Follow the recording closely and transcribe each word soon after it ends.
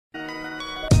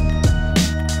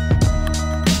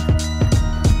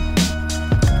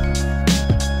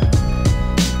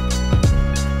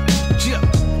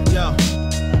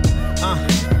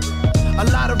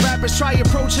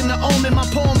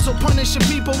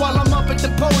while I'm up at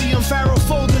the podium. Pharaoh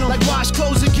folding them like wash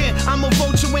clothes again. I'm a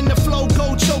vulture when the flow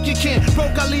go, choke you can.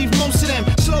 Broke, I leave most of them.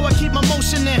 Slow, I keep my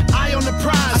motion in. Eye on the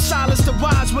prize. I silence the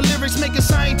wise with lyrics making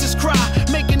scientists cry.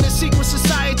 Making the secret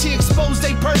society expose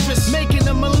their purpose. Making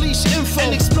them unleash info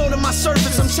and exploding my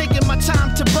surface. I'm taking my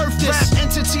time to birth this rap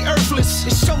entity earthless.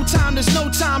 It's showtime, there's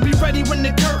no time. Be ready when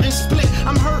the curtains split.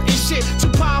 I'm hurting shit, too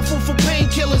powerful for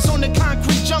painkillers. On the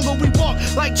concrete jungle, we walk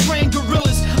like trained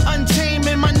gorillas. Untamed,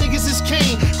 and my niggas is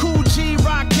Kane. Cool G,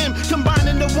 Rock him, combined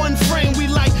into one frame. We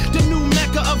like the new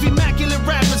mecca of immaculate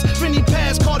rappers. Finny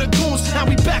Pass, called the goons, now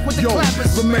we back with the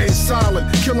clappers. Remain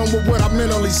silent, kill him with what I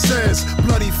mentally says.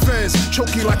 Bloody fez,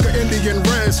 choke you like an Indian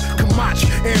res. Kamach,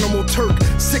 animal Turk,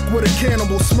 sick with a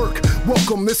cannibal smirk.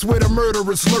 Welcome, this where the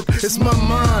murderers lurk. It's my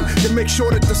mind to make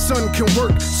sure that the sun can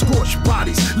work. Scorched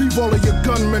bodies, leave all of your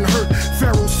gunmen hurt.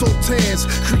 Pharaoh sultans,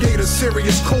 create a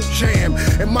serious coat jam.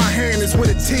 And my hand is where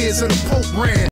the tears of the Pope ran.